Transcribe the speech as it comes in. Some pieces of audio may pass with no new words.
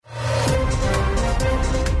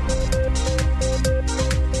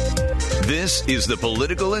This is The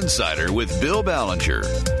Political Insider with Bill Ballenger.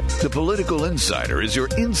 The Political Insider is your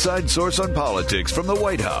inside source on politics from the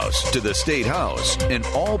White House to the State House and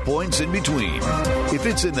all points in between. If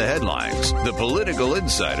it's in the headlines, The Political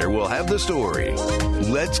Insider will have the story.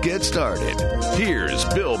 Let's get started. Here's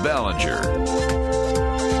Bill Ballenger.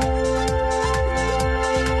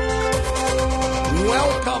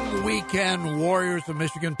 Welcome, weekend warriors of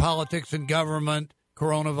Michigan politics and government.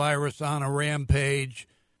 Coronavirus on a rampage.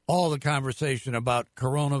 All the conversation about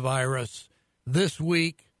coronavirus. This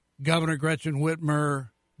week, Governor Gretchen Whitmer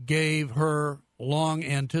gave her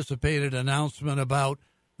long-anticipated announcement about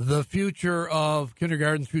the future of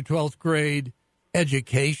kindergarten through 12th grade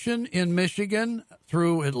education in Michigan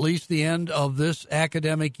through at least the end of this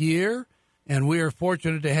academic year. And we are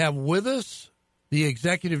fortunate to have with us the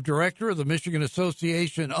executive director of the Michigan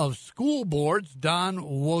Association of School Boards, Don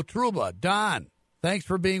Wotruba. Don, thanks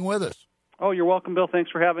for being with us. Oh, you're welcome, Bill. Thanks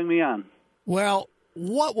for having me on. Well,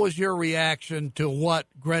 what was your reaction to what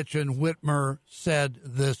Gretchen Whitmer said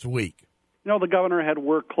this week? You know, the governor had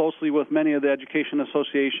worked closely with many of the education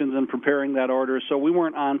associations in preparing that order, so we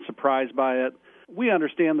weren't unsurprised by it. We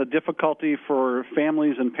understand the difficulty for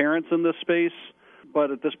families and parents in this space, but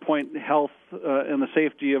at this point, health and the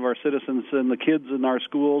safety of our citizens and the kids in our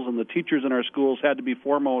schools and the teachers in our schools had to be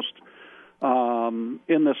foremost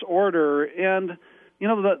in this order. And you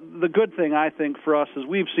know, the good thing, I think, for us is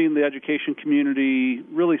we've seen the education community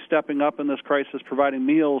really stepping up in this crisis, providing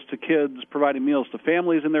meals to kids, providing meals to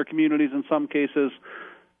families in their communities in some cases.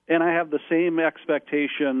 And I have the same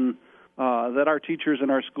expectation that our teachers in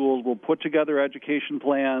our schools will put together education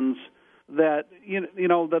plans that, you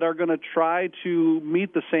know, that are going to try to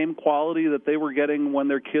meet the same quality that they were getting when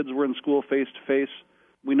their kids were in school face-to-face.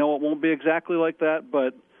 We know it won't be exactly like that,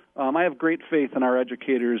 but I have great faith in our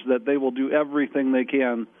educators that they will do everything they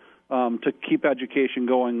can to keep education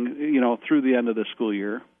going, you know, through the end of the school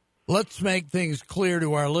year. Let's make things clear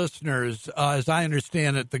to our listeners. As I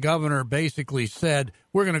understand it, the governor basically said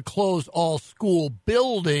we're going to close all school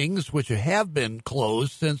buildings, which have been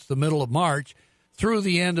closed since the middle of March, through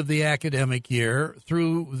the end of the academic year,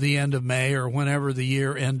 through the end of May or whenever the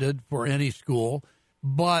year ended for any school.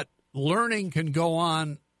 But learning can go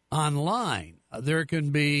on online. There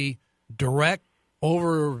can be direct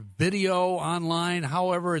over video online,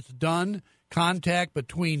 however it's done, contact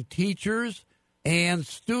between teachers and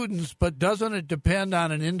students, but doesn't it depend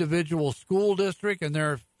on an individual school district, and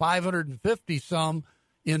there are 550 some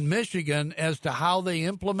in Michigan, as to how they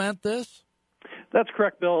implement this? That's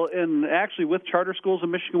correct, Bill. And actually with charter schools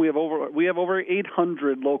in Michigan, we have over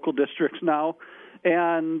 800 local districts now.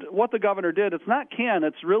 And what the governor did, it's not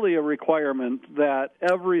it's really a requirement that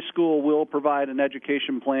every school will provide an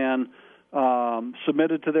education plan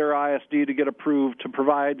submitted to their ISD to get approved to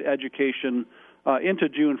provide education into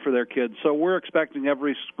June for their kids. So we're expecting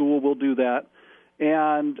every school will do that.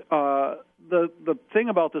 And the thing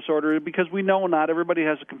about this order, because we know not everybody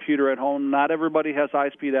has a computer at home, not everybody has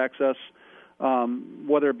high-speed access,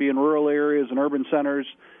 whether it be in rural areas and urban centers,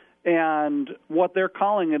 and what they're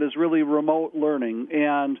calling it is really remote learning.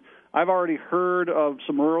 And I've already heard of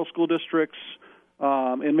some rural school districts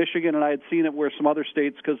in Michigan, and I had seen it where some other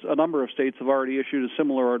states, because a number of states have already issued a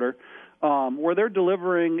similar order, where they're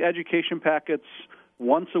delivering education packets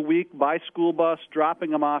once a week by school bus,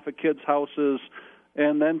 dropping them off at kids' houses,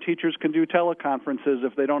 and then teachers can do teleconferences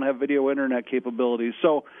if they don't have video internet capabilities.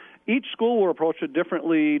 So each school will approach it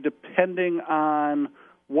differently depending on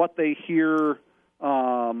what they hear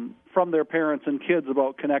from their parents and kids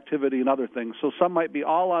about connectivity and other things. So some might be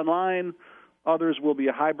all online, others will be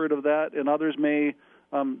a hybrid of that, and others may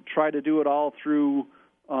try to do it all through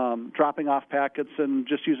dropping off packets and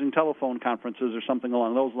just using telephone conferences or something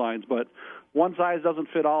along those lines. But one size doesn't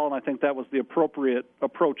fit all, and I think that was the appropriate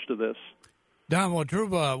approach to this. Don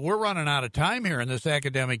Wotruba, we're running out of time here in this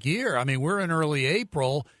academic year. I mean, we're in early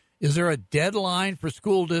April. Is there a deadline for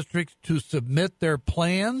school districts to submit their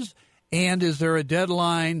plans? And is there a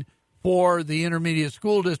deadline for the intermediate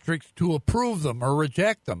school districts to approve them or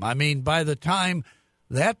reject them? I mean, by the time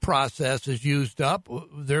that process is used up,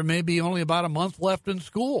 there may be only about a month left in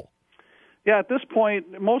school. Yeah, at this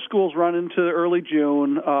point, most schools run into early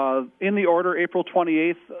June. In the order, April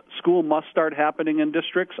 28th, school must start happening in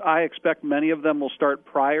districts. I expect many of them will start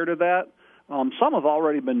prior to that. Some have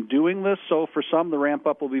already been doing this, so for some, the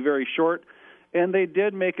ramp-up will be very short. And they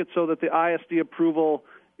did make it so that the ISD approval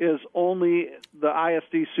is only the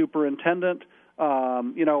ISD superintendent.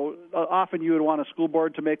 Often you would want a school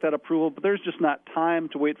board to make that approval, but there's just not time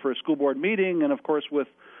to wait for a school board meeting. And, of course, with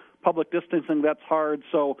public distancing, that's hard.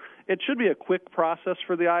 So it should be a quick process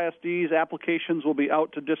for the ISDs. Applications will be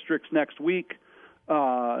out to districts next week.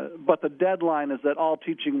 but the deadline is that all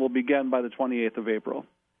teaching will begin by the 28th of April.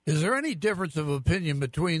 Is there any difference of opinion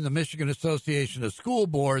between the Michigan Association of School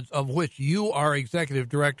Boards, of which you are executive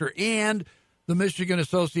director, and the Michigan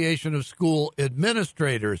Association of School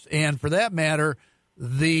Administrators, and for that matter,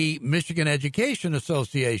 the Michigan Education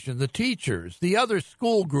Association, the teachers, the other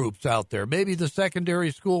school groups out there, maybe the secondary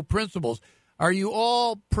school principals? Are you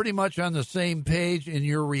all pretty much on the same page in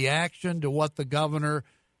your reaction to what the governor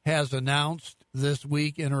has announced this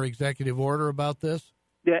week in her executive order about this?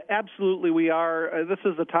 Yeah, absolutely we are. This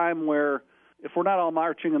is a time where if we're not all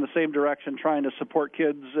marching in the same direction trying to support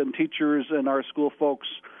kids and teachers and our school folks,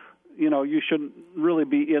 you shouldn't really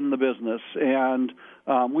be in the business. And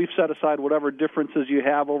we've set aside whatever differences you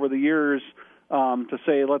have over the years to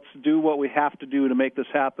say, let's do what we have to do to make this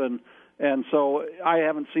happen. And so I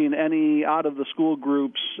haven't seen any out of the school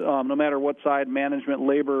groups, no matter what side, management,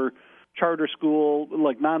 labor, charter school,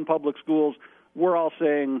 like non-public schools, we're all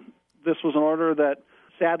saying this was an order that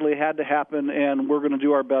sadly had to happen, and we're going to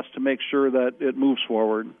do our best to make sure that it moves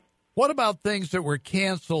forward. What about things that were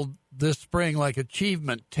canceled this spring, like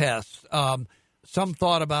achievement tests? Some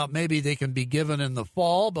thought about maybe they can be given in the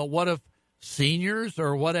fall, but what if seniors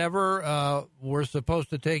or whatever were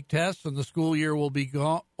supposed to take tests and the school year will be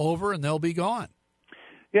over and they'll be gone?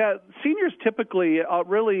 Yeah, seniors typically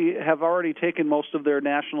really have already taken most of their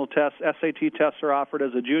national tests. SAT tests are offered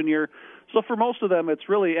as a junior. So for most of them, it's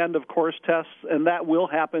really end-of-course tests, and that will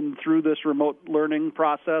happen through this remote learning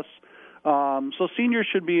process. So seniors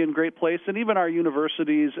should be in great place, and even our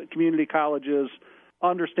universities, community colleges,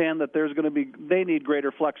 understand that they need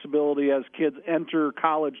greater flexibility as kids enter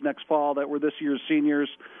college next fall that were this year's seniors.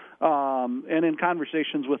 And in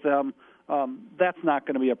conversations with them, that's not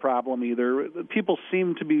going to be a problem either. People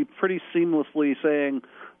seem to be pretty seamlessly saying,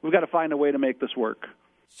 we've got to find a way to make this work.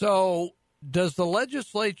 So does the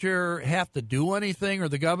legislature have to do anything or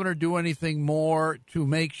the governor do anything more to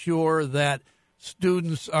make sure that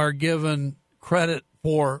students are given credit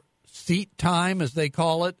for seat time, as they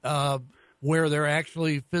call it, where they're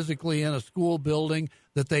actually physically in a school building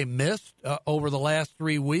that they missed over the last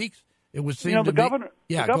 3 weeks? It would seem the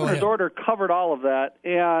governor's order covered all of that,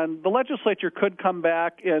 and the legislature could come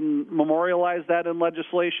back and memorialize that in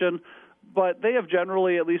legislation, but they have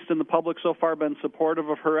generally, at least in the public so far, been supportive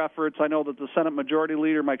of her efforts. I know that the Senate Majority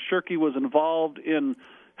Leader, Mike Shirkey, was involved in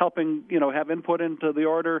helping, have input into the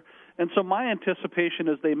order, and so my anticipation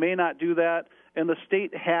is they may not do that, and the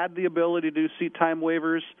state had the ability to do seat time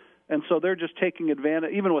waivers, and so they're just taking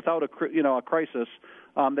advantage, even without a crisis,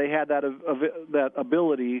 they had that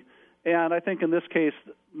ability. And I think in this case,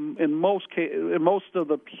 in most of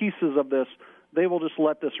the pieces of this, they will just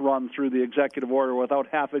let this run through the executive order without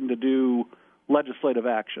having to do legislative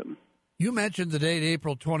action. You mentioned the date,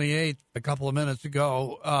 April 28th, a couple of minutes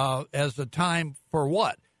ago, as a time for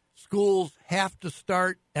what? Schools have to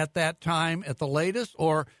start at that time at the latest,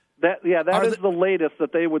 or? That is the latest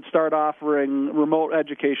that they would start offering remote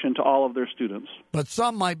education to all of their students. But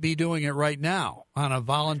some might be doing it right now on a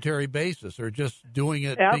voluntary basis, or just doing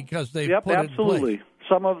it because they've put it in place.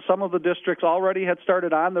 Some of the districts already had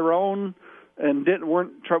started on their own and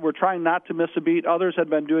were trying not to miss a beat. Others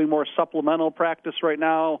had been doing more supplemental practice right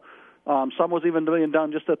now. Some was even being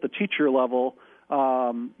done just at the teacher level.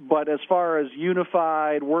 But as far as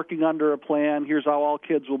unified, working under a plan, here's how all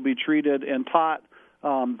kids will be treated and taught,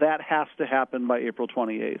 that has to happen by April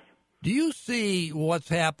 28th. Do you see what's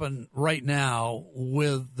happened right now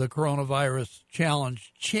with the coronavirus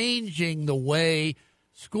challenge changing the way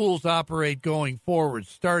schools operate going forward,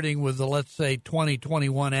 starting with the, let's say,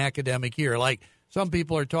 2021 academic year? Like some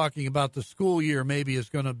people are talking about the school year maybe is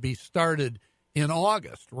going to be started in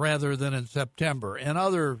August rather than in September, and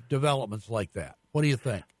other developments like that. What do you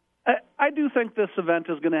think? I do think this event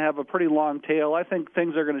is going to have a pretty long tail. I think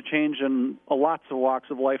things are going to change in lots of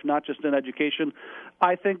walks of life, not just in education.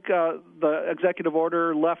 I think the executive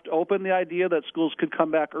order left open the idea that schools could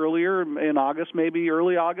come back earlier in August, maybe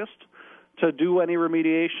early August, to do any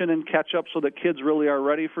remediation and catch up so that kids really are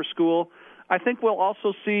ready for school. I think we'll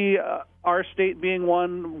also see our state being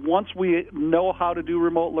one, once we know how to do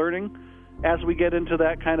remote learning, as we get into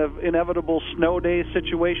that kind of inevitable snow day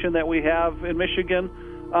situation that we have in Michigan,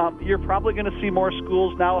 you're probably going to see more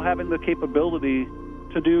schools now having the capability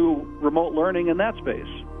to do remote learning in that space.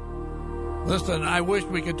 Listen, I wish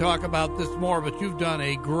we could talk about this more, but you've done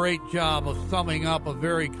a great job of summing up a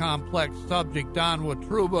very complex subject. Don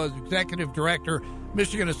Wotruba is Executive Director,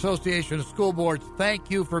 Michigan Association of School Boards. Thank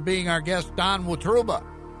you for being our guest, Don Wotruba.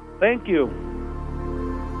 Thank you.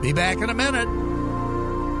 Be back in a minute.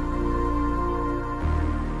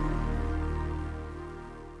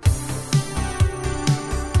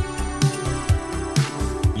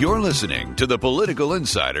 You're listening to The Political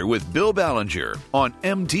Insider with Bill Ballenger on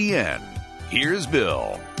MTN. Here's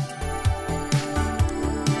Bill.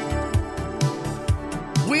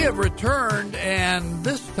 We have returned, and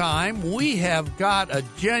this time we have got a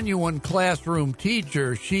genuine classroom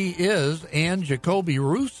teacher. She is Ann Jacoby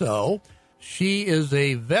Russo. She is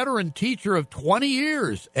a veteran teacher of 20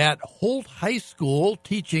 years at Holt High School,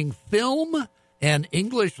 teaching film and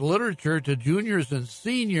English literature to juniors and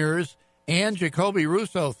seniors. Ann Jacoby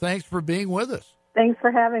Russo, thanks for being with us. Thanks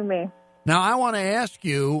for having me. Now, I want to ask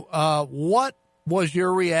you, what was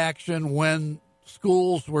your reaction when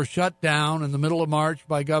schools were shut down in the middle of March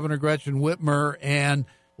by Governor Gretchen Whitmer, and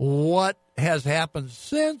what has happened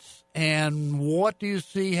since, and what do you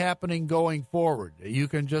see happening going forward? You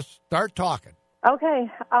can just start talking. Okay.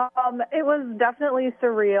 It was definitely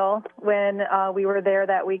surreal when we were there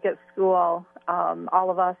that week at school.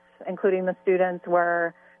 All of us, including the students,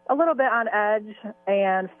 were a little bit on edge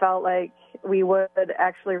and felt like we would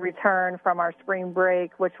actually return from our spring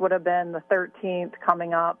break, which would have been the 13th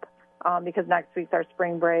coming up. Because next week's our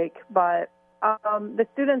spring break. But the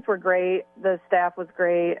students were great. The staff was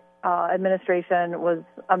great. Administration was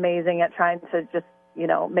amazing at trying to just,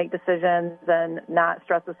 make decisions and not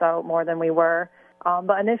stress us out more than we were.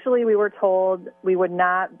 But initially we were told we would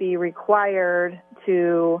not be required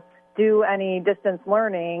to do any distance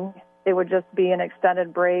learning. It would just be an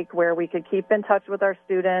extended break where we could keep in touch with our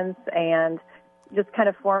students and just kind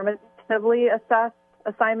of formatively assess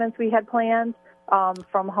assignments we had planned.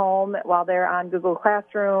 From home while they're on Google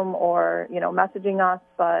Classroom or, messaging us.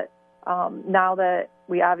 But now that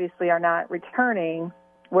we obviously are not returning,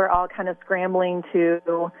 we're all kind of scrambling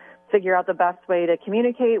to figure out the best way to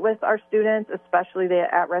communicate with our students, especially the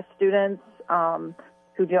at-risk students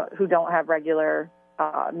who don't have regular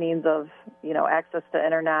means of, access to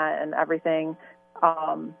internet and everything.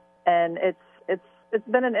 And it's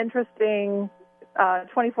been an interesting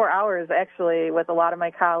 24 hours, actually, with a lot of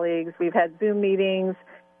my colleagues. We've had Zoom meetings.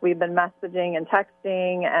 We've been messaging and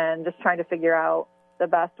texting and just trying to figure out the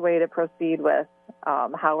best way to proceed with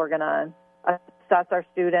how we're going to assess our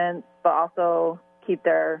students, but also keep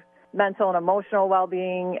their mental and emotional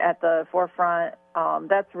well-being at the forefront.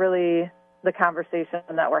 That's really the conversation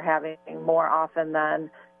that we're having more often than,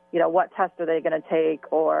 what tests are they going to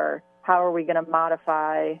take, or how are we going to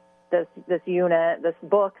modify this unit, this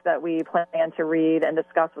book that we plan to read and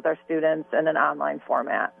discuss with our students in an online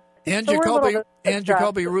format. Ann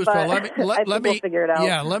Jacoby Russo, let me figure it out.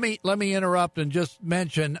 Yeah, let me interrupt and just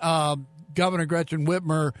mention Governor Gretchen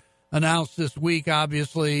Whitmer announced this week,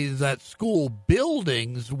 obviously, that school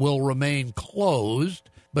buildings will remain closed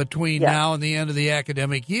between now and the end of the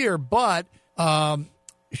academic year, but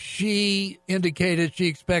she indicated she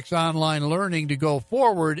expects online learning to go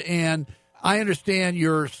forward. And I understand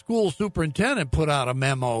your school superintendent put out a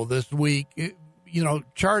memo this week,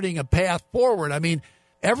 charting a path forward. I mean,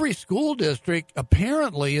 every school district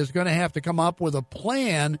apparently is going to have to come up with a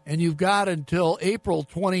plan, and you've got until April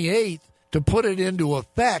 28th to put it into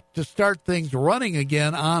effect to start things running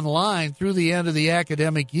again online through the end of the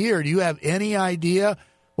academic year. Do you have any idea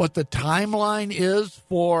what the timeline is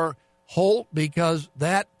for Holt? Because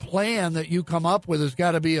that plan that you come up with has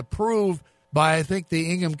got to be approved by, I think,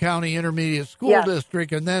 the Ingham County Intermediate School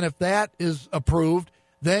District, and then if that is approved,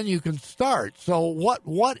 then you can start. So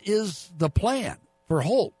what is the plan for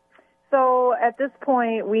Holt? So at this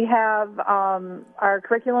point, we have our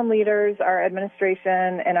curriculum leaders, our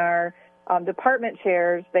administration, and our department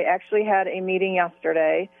chairs. They actually had a meeting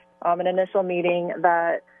yesterday, an initial meeting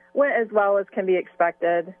that went as well as can be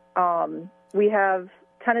expected. We have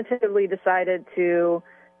tentatively decided to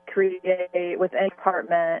create within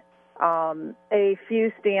department a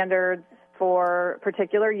few standards for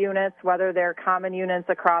particular units, whether they're common units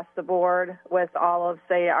across the board with all of,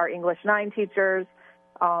 say, our English 9 teachers.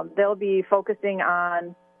 They'll be focusing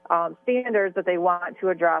on standards that they want to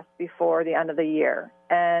address before the end of the year.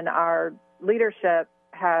 And our leadership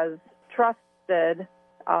has trusted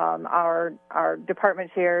our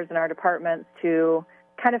department chairs and our departments to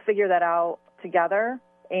kind of figure that out together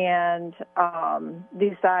and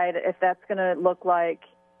decide if that's going to look like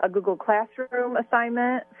a Google Classroom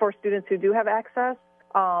assignment for students who do have access,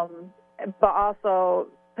 but also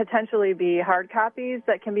potentially be hard copies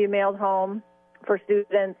that can be mailed home for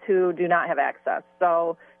students who do not have access.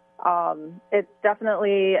 So it's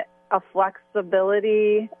definitely a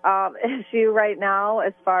flexibility issue right now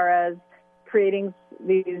as far as creating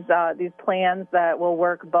these plans that will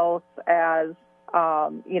work both as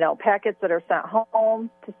packets that are sent home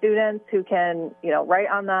to students who can, write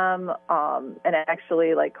on them and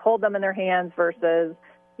actually hold them in their hands versus,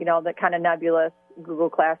 the kind of nebulous Google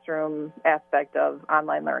Classroom aspect of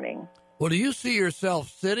online learning. Well, do you see yourself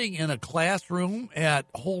sitting in a classroom at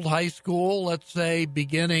Holt High School, let's say,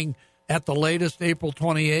 beginning at the latest April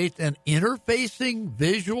 28th, and interfacing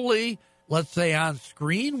visually, let's say, on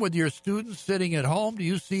screen with your students sitting at home? Do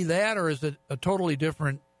you see that, or is it a totally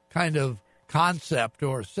different kind of concept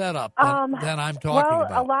or setup than I'm talking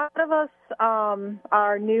about? A lot of us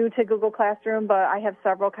are new to Google Classroom, but I have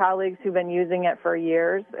several colleagues who've been using it for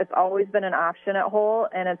years. It's always been an option at Holt,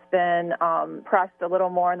 and it's been pressed a little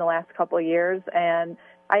more in the last couple of years. And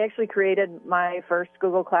I actually created my first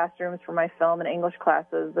Google Classrooms for my film and English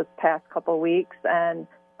classes this past couple of weeks, and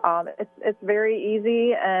it's very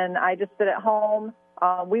easy, and I just sit at home.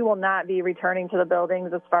 We will not be returning to the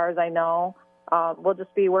buildings as far as I know. We'll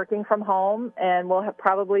just be working from home, and we'll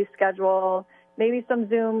probably schedule maybe some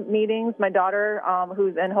Zoom meetings. My daughter,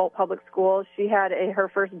 who's in Holt Public Schools, she had her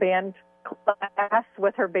first band class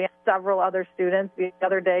with her band, several other students the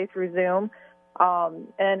other day through Zoom,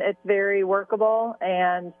 and it's very workable.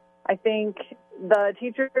 And I think the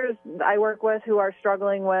teachers I work with who are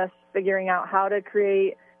struggling with figuring out how to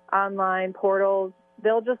create online portals,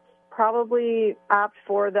 they'll just probably opt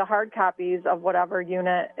for the hard copies of whatever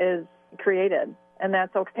unit is created, and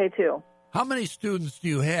that's okay too. How many students do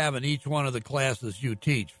you have in each one of the classes you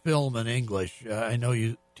teach, film and English? I know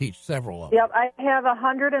you teach several of them. Yep, I have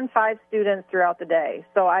 105 students throughout the day.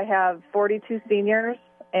 So I have 42 seniors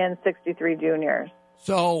and 63 juniors.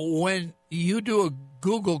 So when you do a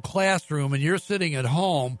Google Classroom and you're sitting at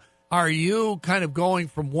home, are you kind of going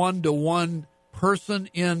from one-to-one person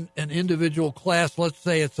in an individual class? Let's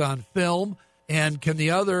say it's on film. And can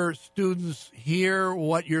the other students hear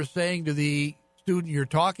what you're saying to the student you're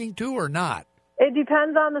talking to or not? It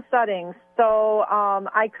depends on the settings. So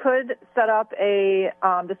I could set up a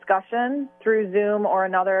discussion through Zoom or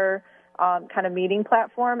another kind of meeting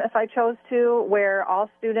platform if I chose to, where all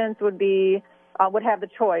students would have the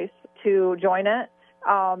choice to join it.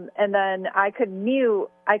 And then I could mute.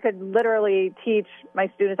 I could literally teach my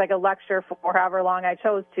students, I could lecture for however long I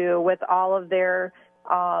chose to with all of their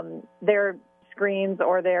screens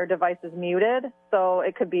or their devices muted. So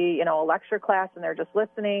it could be, a lecture class and they're just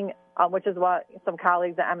listening, which is what some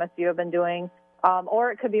colleagues at MSU have been doing.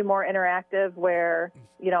 Or it could be more interactive where,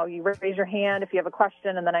 you raise your hand if you have a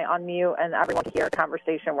question and then I unmute and everyone can hear a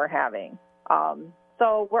conversation we're having.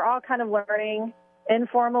 So we're all kind of learning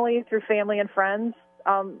informally through family and friends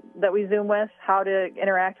that we Zoom with how to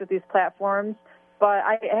interact with these platforms. But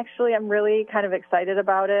I'm really kind of excited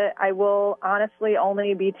about it. I will honestly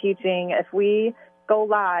only be teaching if we go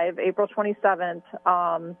live April 27th.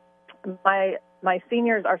 My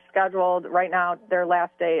seniors are scheduled right now. Their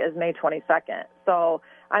last day is May 22nd. So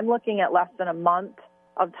I'm looking at less than a month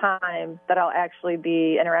of time that I'll actually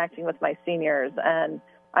be interacting with my seniors. And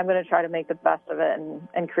I'm going to try to make the best of it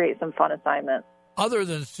and create some fun assignments. Other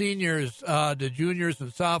than seniors, the juniors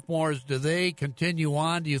and sophomores, do they continue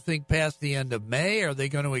on, do you think, past the end of May? Are they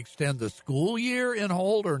going to extend the school year in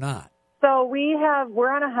Holt or not? So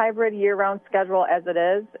we're on a hybrid year-round schedule as it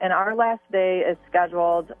is, and our last day is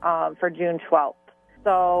scheduled for June 12th.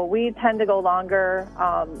 So we tend to go longer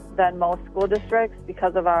than most school districts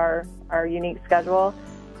because of our unique schedule.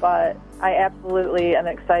 But I absolutely am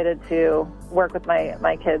excited to work with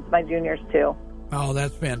my kids, my juniors too. Oh,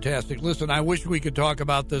 that's fantastic. Listen, I wish we could talk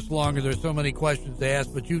about this longer. There's so many questions to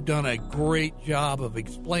ask, but you've done a great job of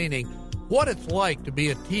explaining what it's like to be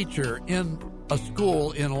a teacher in a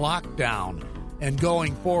school in lockdown and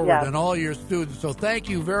going forward, yes, and all your students. So thank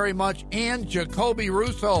you very much. Ann Jacoby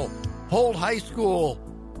Russo, Holt High School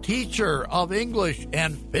teacher of English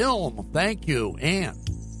and film. Thank you, Ann.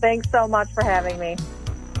 Thanks so much for having me.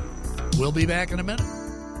 We'll be back in a minute.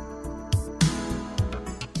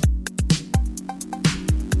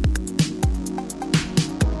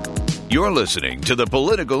 You're listening to The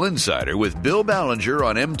Political Insider with Bill Ballenger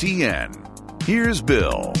on MTN. Here's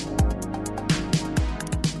Bill.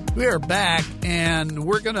 We are back, and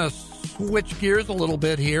we're going to switch gears a little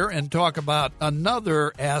bit here and talk about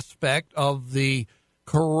another aspect of the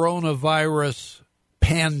coronavirus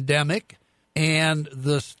pandemic and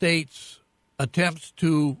the state's attempts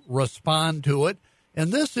to respond to it.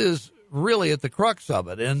 And this is really at the crux of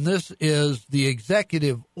it, and this is the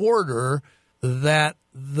executive order that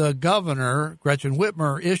the governor, Gretchen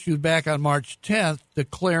Whitmer, issued back on March 10th,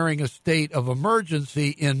 declaring a state of emergency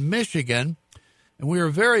in Michigan. And we are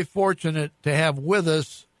very fortunate to have with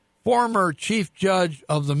us former Chief Judge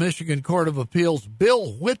of the Michigan Court of Appeals,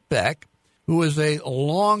 Bill Whitbeck, who is a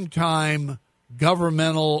longtime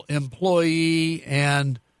governmental employee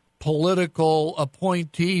and political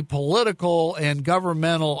appointee, political and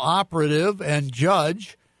governmental operative and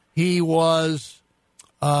judge. He was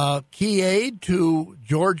key aide to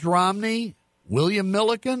George Romney, William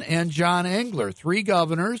Milliken, and John Engler, 3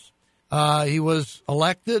 governors. He was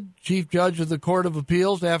elected Chief Judge of the Court of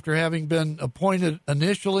Appeals after having been appointed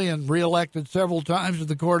initially and reelected several times to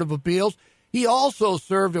the Court of Appeals. He also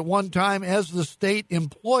served at one time as the state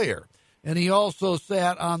employer, and he also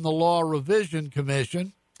sat on the Law Revision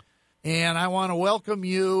Commission. And I want to welcome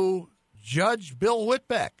you, Judge Bill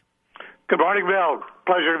Whitbeck. Good morning, Bill.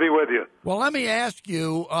 Pleasure to be with you. Well, let me ask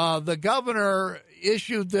you, the governor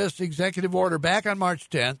issued this executive order back on March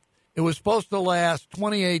 10th. It was supposed to last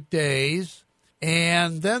 28 days,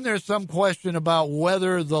 and then there's some question about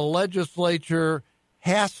whether the legislature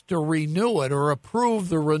has to renew it or approve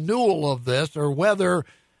the renewal of this, or whether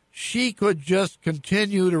she could just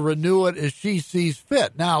continue to renew it as she sees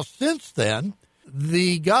fit. Now, since then,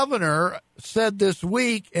 the governor said this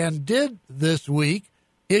week and did this week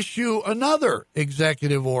issue another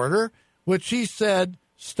executive order, which he said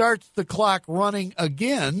starts the clock running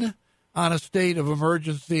again on a state of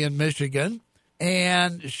emergency in Michigan.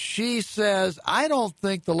 And she says, I don't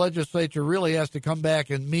think the legislature really has to come back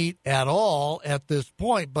and meet at all at this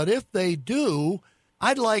point. But if they do,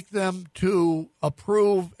 I'd like them to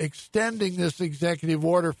approve extending this executive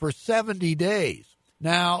order for 70 days.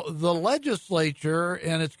 Now, the legislature,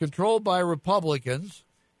 and it's controlled by Republicans,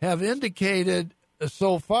 have indicated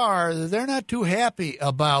so far that they're not too happy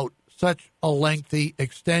about such a lengthy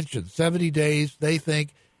extension. 70 days, they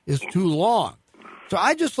think, is too long. So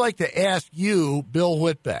I'd just like to ask you, Bill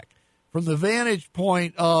Whitbeck, from the vantage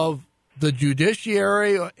point of the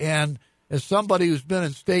judiciary and as somebody who's been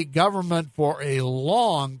in state government for a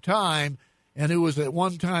long time and who was at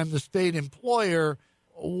one time the state employer,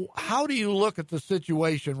 how do you look at the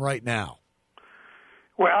situation right now?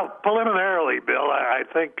 Well, preliminarily, Bill, I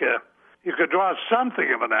think you could draw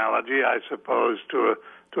something of analogy, I suppose, to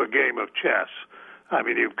a game of chess. I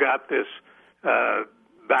mean, you've got this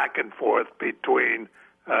back and forth between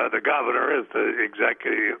the governor as the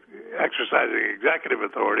executive, exercising executive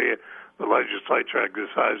authority, the legislature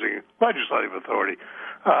exercising legislative authority.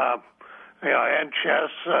 And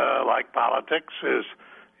chess, like politics, is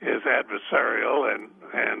adversarial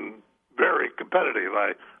and very competitive.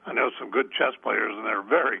 I know some good chess players, and they're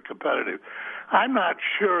very competitive. I'm not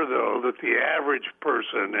sure, though, that the average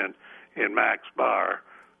person in Mac's Bar,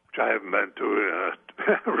 which I haven't been to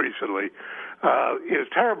recently, is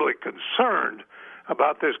terribly concerned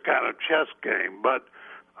about this kind of chess game. But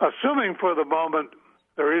assuming for the moment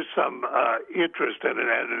there is some interest in it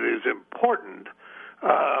and it is important,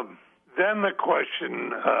 then the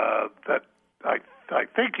question that I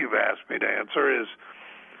think you've asked me to answer is,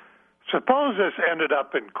 suppose this ended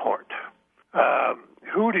up in court.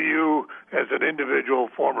 Who do you, as an individual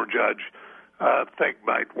former judge, think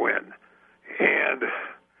might win? And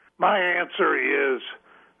my answer is,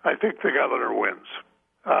 I think the governor wins.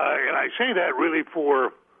 And I say that really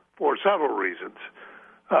for several reasons.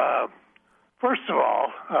 First of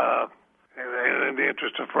all, and in the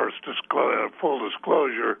interest of full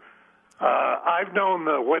disclosure, I've known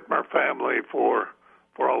the Whitmer family for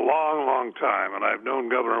a long, long time, and I've known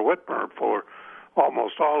Governor Whitmer for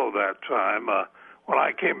almost all of that time. When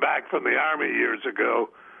I came back from the Army years ago,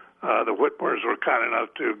 the Whitmers were kind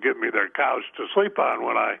enough to give me their couch to sleep on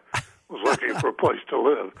when I was looking for a place to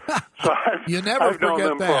live. So I've known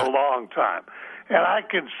them for a long time. And I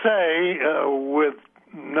can say with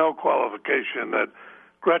no qualification that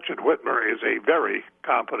Gretchen Whitmer is a very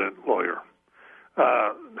competent lawyer.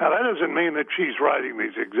 Now, that doesn't mean that she's writing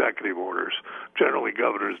these executive orders. Generally,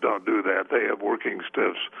 governors don't do that. They have working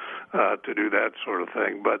stiffs to do that sort of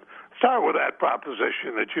thing. But start with that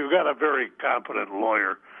proposition that you've got a very competent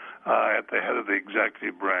lawyer at the head of the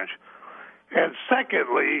executive branch. And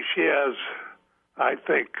secondly, she has, I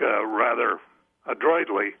think, rather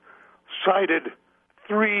adroitly cited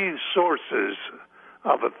 3 sources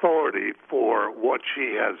of authority for what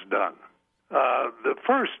she has done. The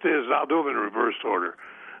first is, I'll do them in reverse order.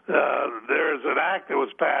 There's an act that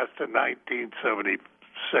was passed in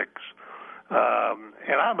 1976,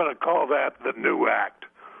 and I'm going to call that the New Act.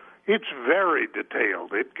 It's very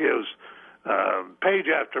detailed. It gives page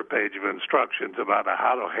after page of instructions about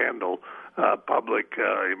how to handle public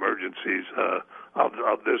emergencies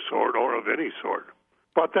of this sort or of any sort.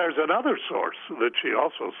 But there's another source that she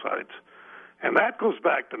also cites, and that goes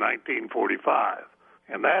back to 1945.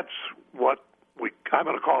 And that's what I'm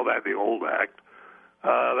going to call that the Old Act.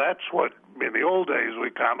 That's what, in the old days, we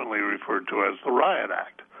commonly referred to as the Riot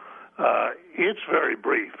Act. It's very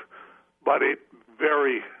brief, but it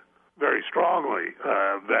very, very strongly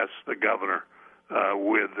vests the governor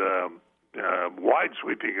with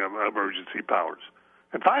wide-sweeping emergency powers.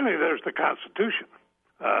 And finally, there's the Constitution,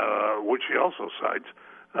 which he also cites,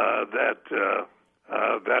 that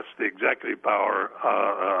that's the executive power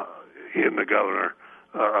in the governor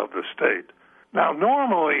of the state. Now,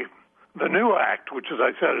 normally, the new act, which, as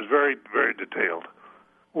I said, is very, very detailed,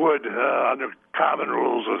 would, under common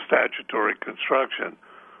rules of statutory construction,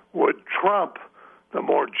 would trump the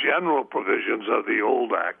more general provisions of the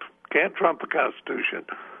old act. Can't trump the Constitution,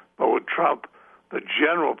 but would trump the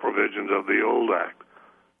general provisions of the old act.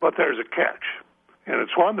 But there's a catch, and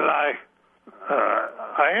it's one that I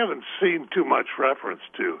haven't seen too much reference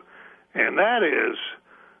to, and that is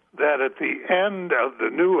that at the end of the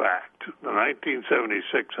new act, the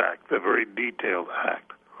 1976 Act, the very detailed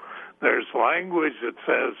act, there's language that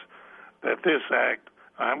says that this act,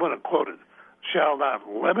 I'm going to quote it, shall not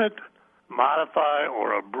limit, modify,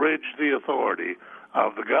 or abridge the authority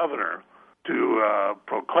of the governor to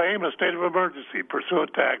proclaim a state of emergency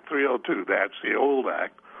pursuant to Act 302, that's the old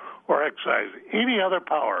act, or exercise any other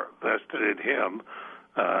power vested in him,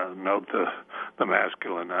 note the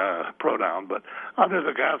masculine pronoun, but under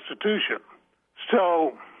the Constitution.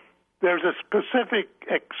 So there's a specific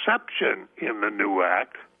exception in the new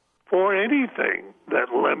act for anything that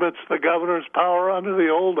limits the governor's power under the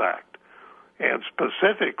old act. And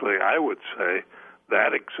specifically, I would say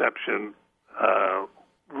that exception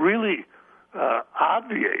really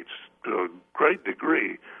obviates to a great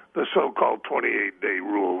degree the so-called 28-day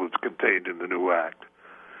rule that's contained in the new act.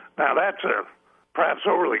 Now, that's a perhaps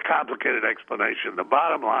overly complicated explanation. The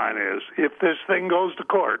bottom line is, if this thing goes to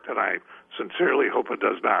court, and I sincerely hope it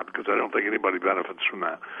does not, because I don't think anybody benefits from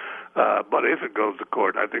that, but if it goes to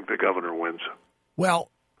court, I think the governor wins.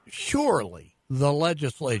 Well, surely the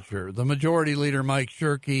legislature, the Majority Leader Mike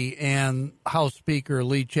Shirkey and House Speaker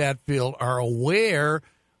Lee Chatfield are aware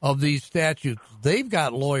of these statutes. They've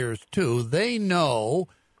got lawyers, too. They know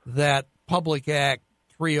that Public Act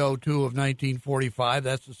 302 of 1945,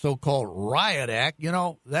 that's the so-called Riot Act. You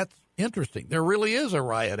know, that's interesting. There really is a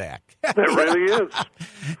Riot Act. There really is.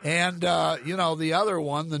 And, you know, the other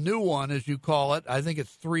one, the new one, as you call it, I think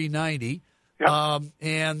it's 390. Yep.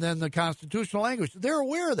 And then the constitutional language. They're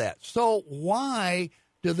aware of that. So why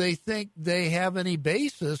do they think they have any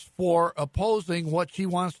basis for opposing what she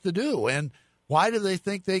wants to do? And why do they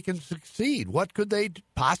think they can succeed? What could they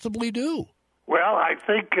possibly do? Well, I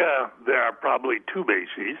think there are probably two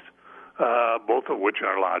bases, both of which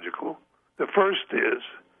are logical. The first is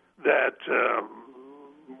that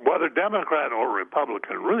whether Democrat or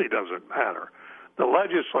Republican really doesn't matter. The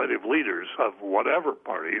legislative leaders of whatever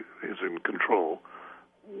party is in control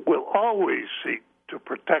will always seek to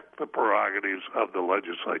protect the prerogatives of the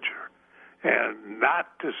legislature and not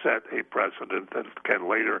to set a precedent that can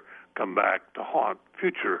later come back to haunt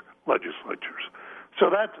future legislatures. So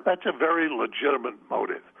that's a very legitimate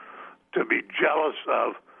motive, to be jealous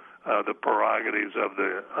of the prerogatives of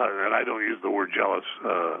the, and I don't use the word jealous,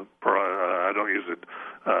 I don't use it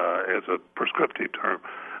as a prescriptive term,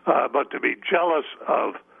 but to be jealous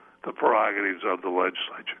of the prerogatives of the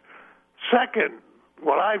legislature. Second,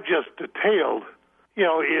 what I've just detailed, you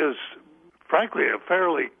know, is frankly a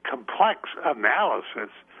fairly complex analysis,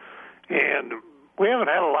 and we haven't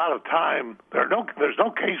had a lot of time. There's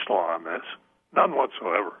no case law on this. None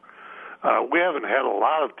whatsoever. We haven't had a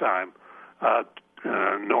lot of time,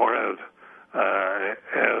 nor have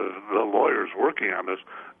the lawyers working on this,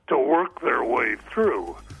 to work their way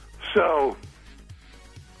through. So,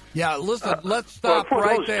 yeah, listen, let's stop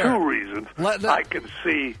right there. For those two reasons, I can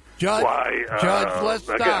see why, Judge, let's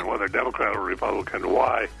again, stop. whether Democrat or Republican,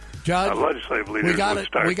 why Judge, legislative leaders would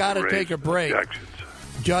start we got to to raise take a break. objections.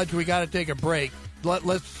 Judge, we got to take a break.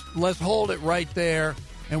 Let's hold it right there,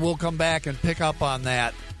 and we'll come back and pick up on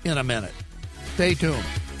that in a minute. Stay tuned.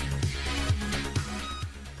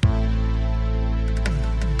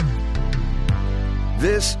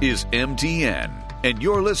 This is MTN, and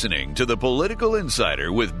you're listening to The Political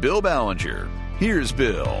Insider with Bill Ballenger. Here's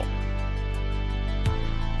Bill.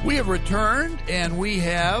 We have returned, and we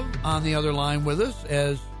have on the other line with us,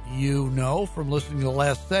 as you know from listening to the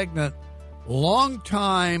last segment,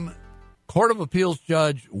 longtime Court of Appeals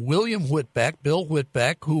Judge William Whitbeck, Bill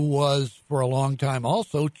Whitbeck, who was for a long time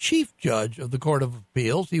also Chief Judge of the Court of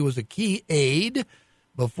Appeals. He was a key aide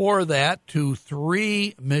before that to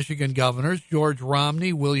three Michigan governors, George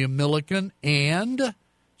Romney, William Milliken, and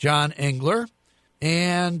John Engler.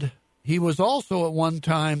 And he was also at one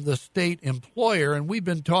time the state employer. And we've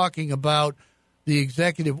been talking about the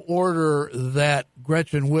executive order that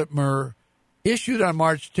Gretchen Whitmer issued on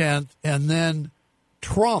March 10th and then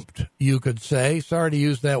trumped, you could say, sorry to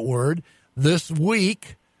use that word, this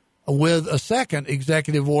week with a second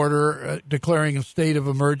executive order declaring a state of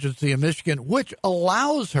emergency in Michigan, which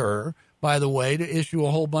allows her, by the way, to issue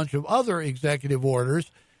a whole bunch of other executive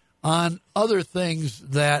orders on other things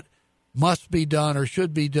that must be done or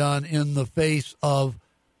should be done in the face of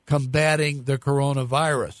combating the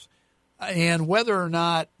coronavirus. And whether or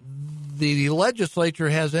not the legislature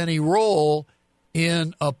has any role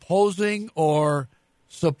in opposing or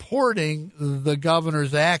supporting the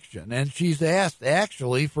governor's action. And she's asked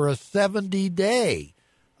actually for a 70-day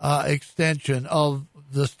extension of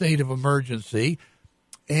the state of emergency.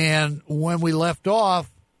 And when we left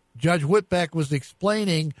off, Judge Whitbeck was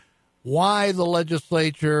explaining why the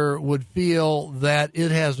legislature would feel that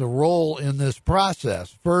it has a role in this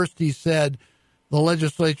process. First, he said the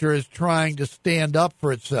legislature is trying to stand up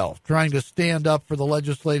for itself, trying to stand up for the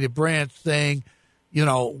legislative branch, saying, you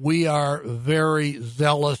know, we are very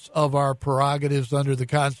zealous of our prerogatives under the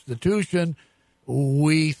Constitution.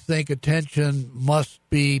 We think attention must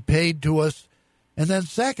be paid to us. And then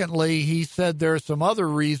secondly, he said there are some other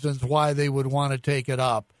reasons why they would want to take it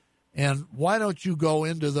up. And why don't you go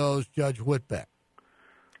into those, Judge Whitbeck?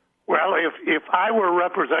 Well, if I were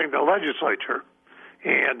representing the legislature,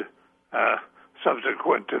 and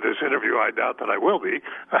subsequent to this interview, I doubt that I will be,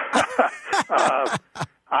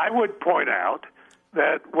 I would point out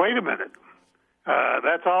that, wait a minute,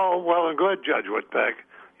 that's all well and good, Judge Whitbeck.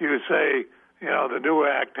 You say, you know, the new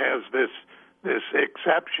act has this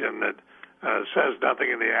exception that says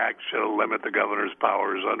nothing in the act shall limit the governor's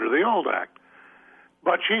powers under the old act.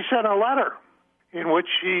 But she sent a letter in which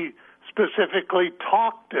she specifically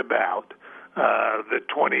talked about the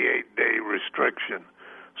 28-day restriction.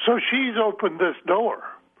 So she's opened this door.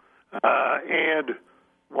 And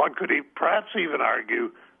one could perhaps even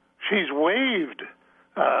argue she's waived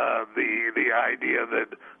the idea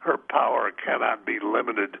that her power cannot be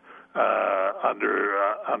limited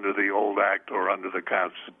under the old act or under the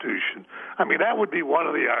Constitution. I mean, that would be one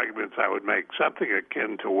of the arguments I would make, something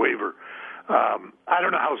akin to waiver. I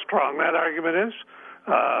don't know how strong that argument is,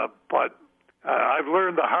 but I've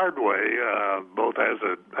learned the hard way, both as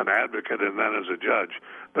an advocate and then as a judge.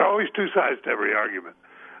 There are always two sides to every argument,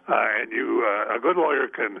 and a good lawyer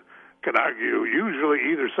can argue usually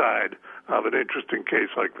either side of an interesting case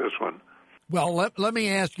like this one. Well, let me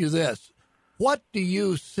ask you this. What do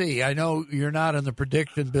you see? I know you're not in the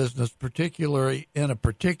prediction business, particularly in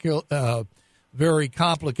a very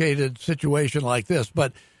complicated situation like this,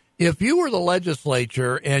 but if you were the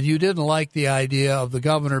legislature and you didn't like the idea of the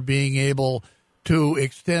governor being able to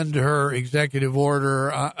extend her executive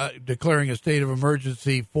order declaring a state of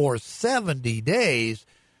emergency for 70 days,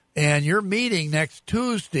 and you're meeting next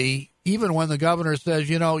Tuesday, even when the governor says,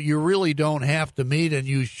 you know, you really don't have to meet and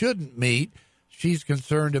you shouldn't meet, she's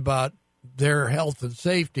concerned about their health and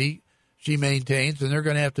safety, she maintains, and they're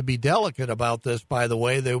going to have to be delicate about this, by the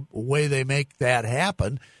way they make that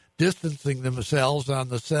happen, distancing themselves on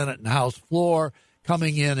the Senate and House floor,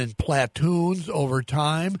 coming in platoons over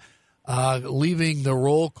time, leaving the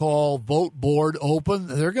roll call vote board open.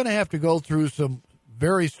 They're going to have to go through some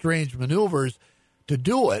very strange maneuvers to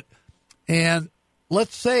do it. And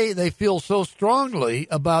let's say they feel so strongly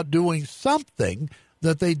about doing something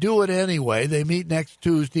that they do it anyway. They meet next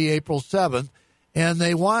Tuesday, April 7th, and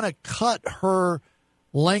they want to cut her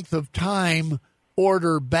length of time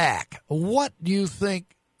order back. What do you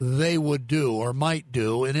think they would do or might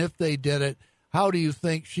do? And if they did it, how do you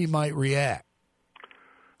think she might react?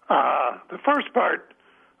 The first part,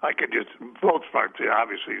 both parts,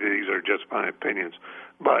 obviously these are just my opinions,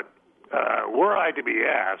 but were I to be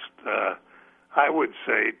asked, I would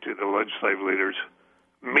say to the legislative leaders,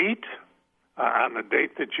 meet on the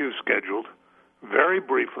date that you've scheduled, very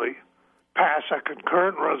briefly, pass a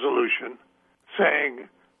concurrent resolution saying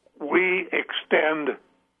we extend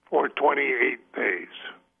for 28 days,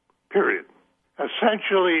 period.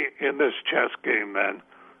 Essentially, in this chess game, then,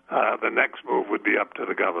 the next move would be up to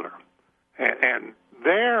the governor. And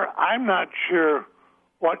there, I'm not sure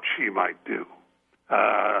what she might do.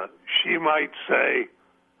 She might say,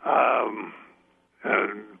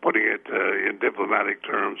 putting it in diplomatic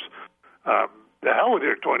terms, the hell with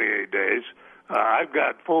your 28 days. I've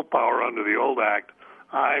got full power under the old act.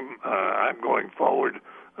 I'm going forward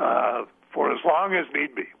for as long as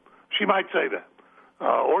need be. She might say that.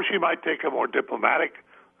 Or she might take a more diplomatic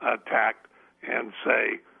tact and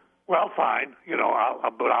say, well, fine,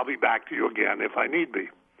 but I'll be back to you again if I need be.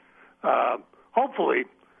 Hopefully,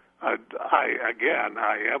 I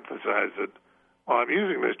emphasize that while I'm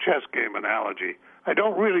using this chess game analogy, I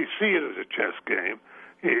don't really see it as a chess game.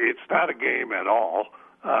 It's not a game at all.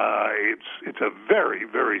 It's a very,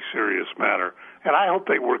 very serious matter, and I hope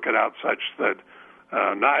they work it out such that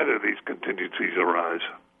neither of these contingencies arise.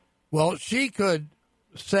 Well, she could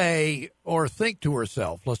say or think to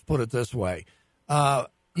herself, let's put it this way,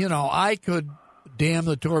 I could damn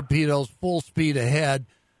the torpedoes full speed ahead.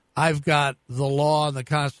 I've got the law and the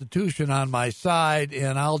Constitution on my side,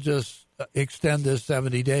 and I'll just extend this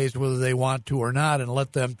 70 days whether they want to or not and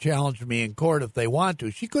let them challenge me in court if they want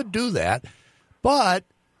to. She could do that, but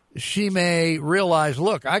she may realize,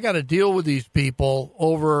 look, I got to deal with these people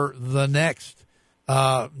over the next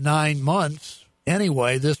 9 months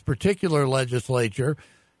anyway, this particular legislature,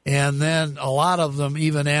 and then a lot of them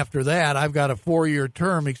even after that. I've got a 4-year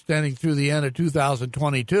term extending through the end of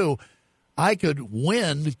 2022. I could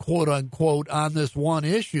win, quote unquote, on this one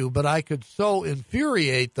issue, but I could so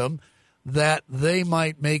infuriate them that they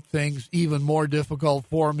might make things even more difficult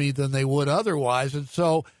for me than they would otherwise. And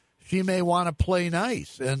so she may want to play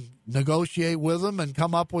nice and negotiate with them and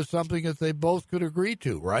come up with something that they both could agree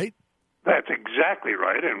to, right? That's exactly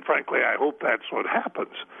right, and frankly, I hope that's what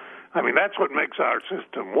happens. I mean, that's what makes our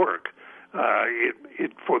system work.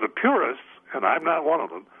 For the purists, and I'm not one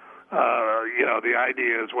of them, the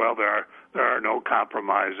idea is, well, there are no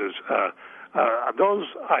compromises. Those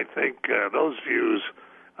views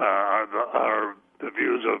are the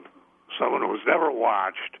views of someone who's never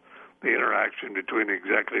watched the interaction between the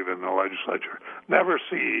executive and the legislature, never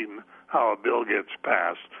seen how a bill gets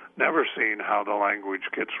passed, never seen how the language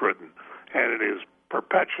gets written. And it is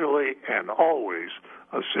perpetually and always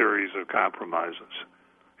a series of compromises.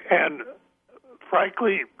 And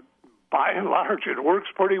frankly, by and large, it works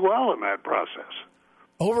pretty well in that process.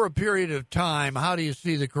 Over a period of time, how do you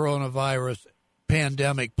see the coronavirus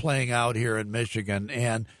pandemic playing out here in Michigan?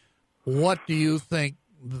 And what do you think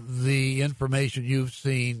the information you've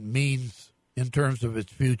seen means in terms of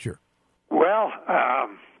its future? Well,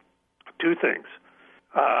 two things.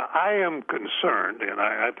 I am concerned, and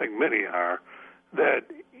I think many are, that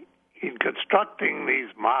in constructing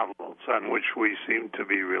these models on which we seem to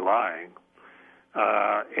be relying,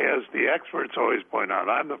 as the experts always point out,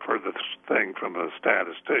 I'm the furthest thing from a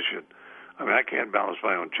statistician. I mean, I can't balance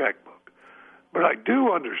my own checkbook. But I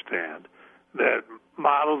do understand that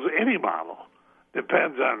any model,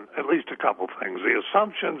 depends on at least a couple things, the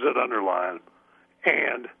assumptions that underlie it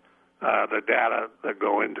and the data that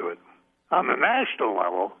go into it. On the national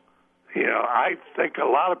level, I think a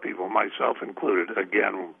lot of people, myself included,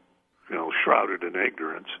 again, shrouded in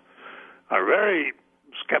ignorance, are very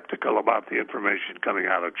skeptical about the information coming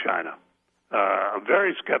out of China.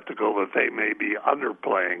 Very skeptical that they may be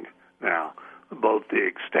underplaying now both the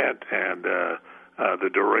extent and the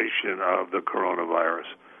duration of the coronavirus.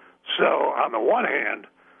 So on the one hand,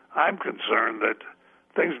 I'm concerned that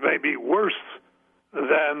things may be worse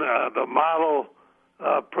than the model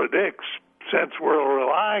predicts, since we're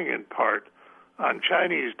relying in part on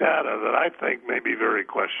Chinese data that I think may be very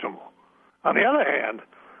questionable. On the other hand,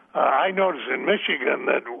 I noticed in Michigan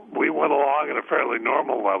that we went along at a fairly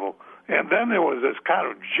normal level, and then there was this kind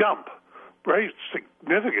of jump, very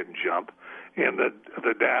significant jump, in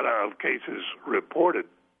the data of cases reported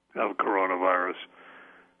of coronavirus.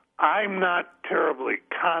 I'm not terribly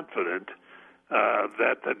confident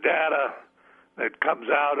that the data that comes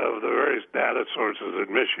out of the various data sources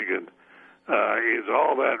in Michigan is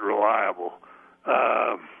all that reliable.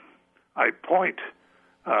 I point,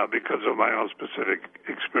 because of my own specific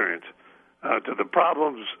experience, to the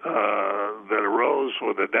problems that arose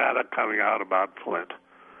with the data coming out about Flint.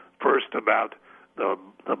 First, about the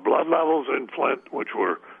blood levels in Flint, which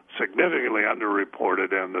were significantly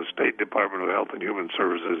underreported, and the State Department of Health and Human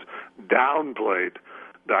Services downplayed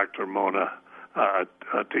Dr. Mona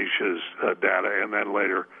Atisha's data, and then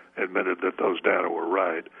later admitted that those data were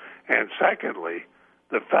right. And secondly,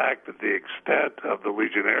 the fact that the extent of the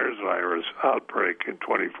Legionnaire's virus outbreak in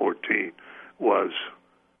 2014 was,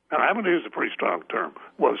 and I'm going to use a pretty strong term,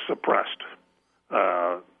 was suppressed.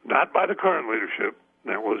 Not by the current leadership.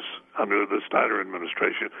 That was under the Snyder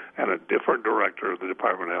administration and a different director of the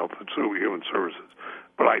Department of Health and Human Services.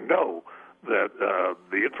 But I know that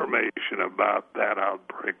the information about that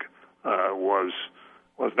outbreak was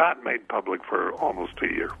not made public for almost a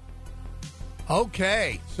year.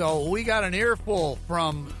 Okay, so we got an earful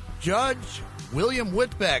from Judge William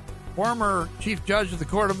Whitbeck, former Chief Judge of the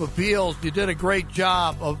Court of Appeals. You did a great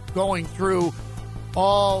job of going through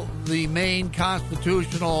all the main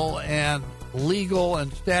constitutional and legal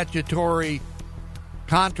and statutory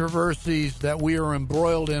controversies that we are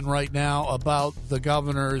embroiled in right now about the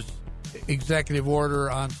governor's executive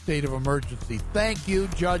order on state of emergency. Thank you,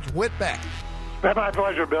 Judge Whitbeck. My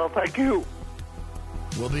pleasure, Bill. Thank you.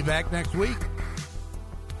 We'll be back next week.